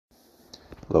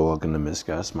Hello, welcome to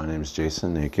Miscast. My name is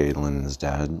Jason, aka Lynn's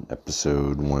dad,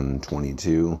 episode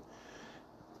 122.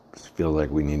 I feel like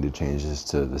we need to change this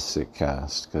to the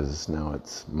sickcast because now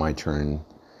it's my turn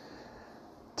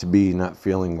to be not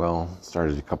feeling well.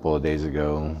 Started a couple of days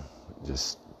ago.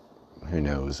 Just who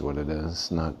knows what it is.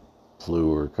 Not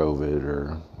flu or COVID,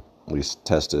 or at least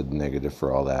tested negative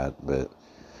for all that. But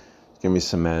give me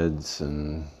some meds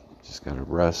and just gotta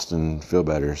rest and feel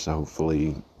better. So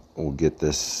hopefully we'll get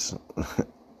this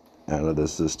out of the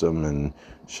system and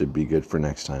should be good for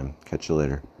next time. Catch you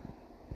later.